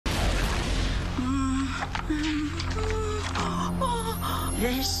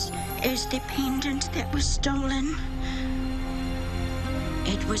This is the pendant that was stolen.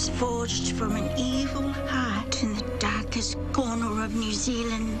 It was forged from an evil heart in the darkest corner of New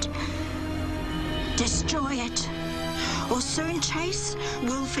Zealand. Destroy it, or soon Chase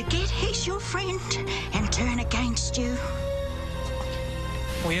will forget he's your friend and turn against you.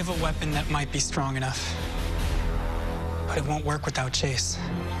 We have a weapon that might be strong enough, but it won't work without Chase.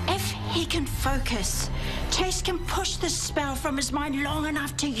 If he can focus, Chase can push the spell from his mind long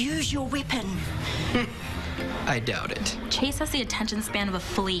enough to use your weapon. I doubt it. Chase has the attention span of a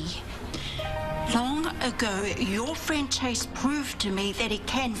flea. Long ago, your friend Chase proved to me that he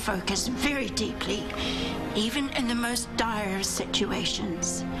can focus very deeply, even in the most dire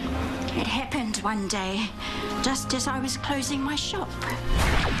situations. It happened one day, just as I was closing my shop.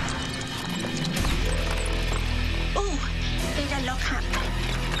 Oh, better look up.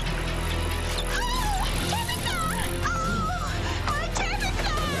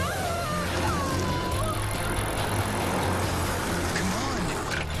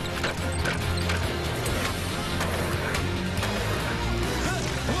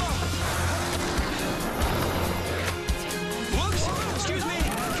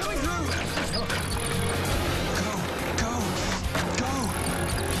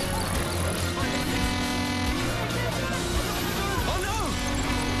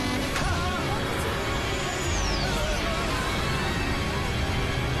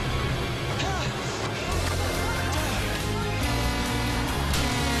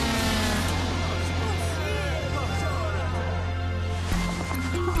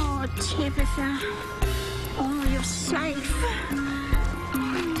 Tabitha, oh, you're safe.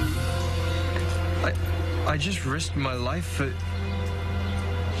 I just risked my life for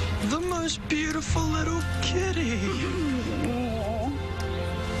the most beautiful little kitty.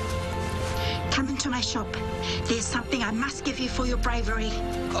 Come into my shop. There's something I must give you for your bravery.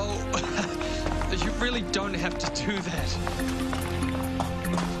 Oh, you really don't have to do that.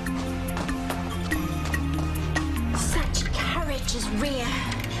 Such courage is rare.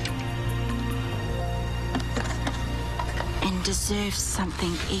 And deserves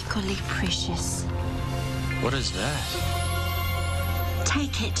something equally precious. What is that?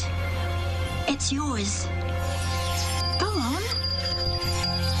 Take it. It's yours. Go on.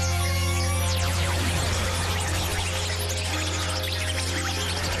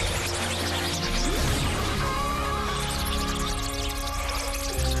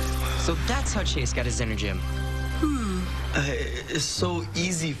 So that's how Chase got his Energem. It's so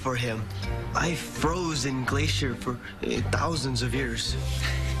easy for him. I froze in Glacier for thousands of years.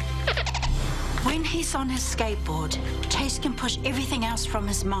 When he's on his skateboard, Chase can push everything else from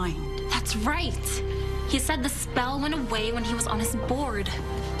his mind. That's right. He said the spell went away when he was on his board.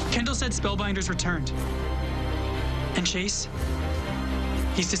 Kendall said Spellbinder's returned. And Chase,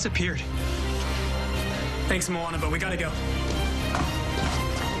 he's disappeared. Thanks, Moana, but we gotta go.